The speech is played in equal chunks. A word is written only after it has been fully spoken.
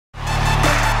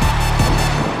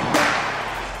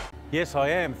Yes, I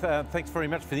am. Thanks very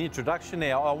much for the introduction.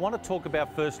 Now, I want to talk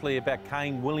firstly about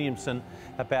Kane Williamson,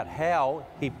 about how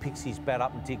he picks his bat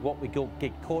up and dig what we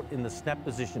get caught in the snap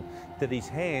position, that his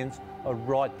hands are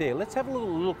right there. Let's have a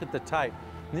little look at the tape.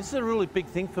 And this is a really big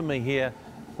thing for me here.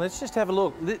 Let's just have a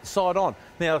look, side on.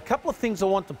 Now, a couple of things I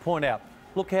want to point out.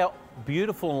 Look how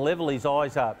beautiful and level his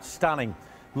eyes are, stunning.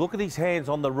 Look at his hands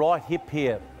on the right hip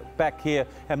here, back here.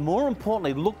 And more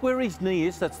importantly, look where his knee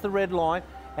is, that's the red line.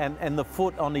 And the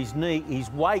foot on his knee, his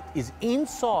weight is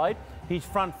inside his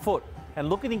front foot. And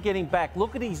look at him getting back.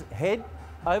 Look at his head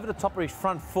over the top of his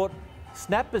front foot.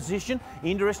 Snap position,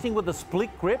 interesting with a split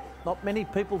grip. Not many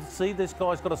people see this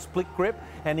guy's got a split grip.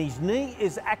 And his knee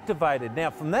is activated. Now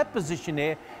from that position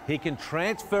there, he can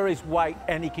transfer his weight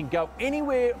and he can go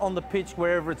anywhere on the pitch,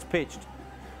 wherever it's pitched.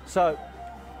 So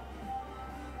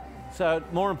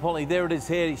more importantly, there it is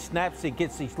here. He snaps, he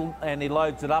gets his, and he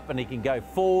loads it up and he can go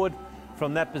forward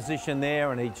from that position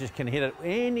there, and he just can hit it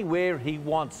anywhere he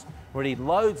wants, where he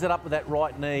loads it up with that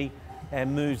right knee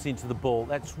and moves into the ball.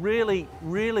 That's really,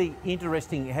 really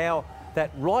interesting how that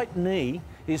right knee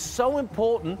is so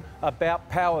important about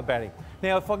power batting.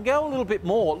 Now, if I go a little bit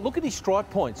more, look at his strike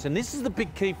points, and this is the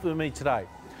big key for me today.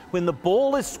 When the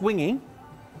ball is swinging,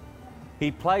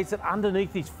 he plays it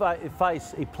underneath his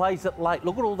face, he plays it late.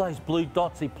 Look at all those blue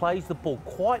dots, he plays the ball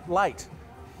quite late.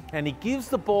 And he gives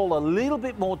the ball a little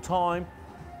bit more time,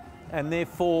 and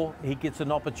therefore he gets an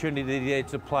opportunity there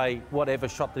to play whatever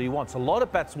shot that he wants. A lot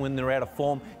of batsmen, when they're out of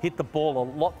form, hit the ball a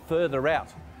lot further out,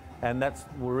 and that's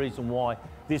the reason why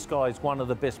this guy is one of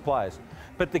the best players.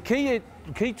 But the key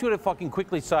to it, if I can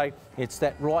quickly say, it's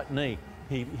that right knee.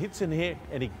 He hits in here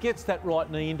and he gets that right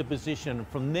knee into position, and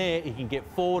from there he can get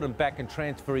forward and back and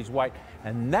transfer his weight,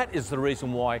 and that is the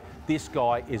reason why this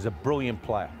guy is a brilliant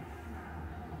player.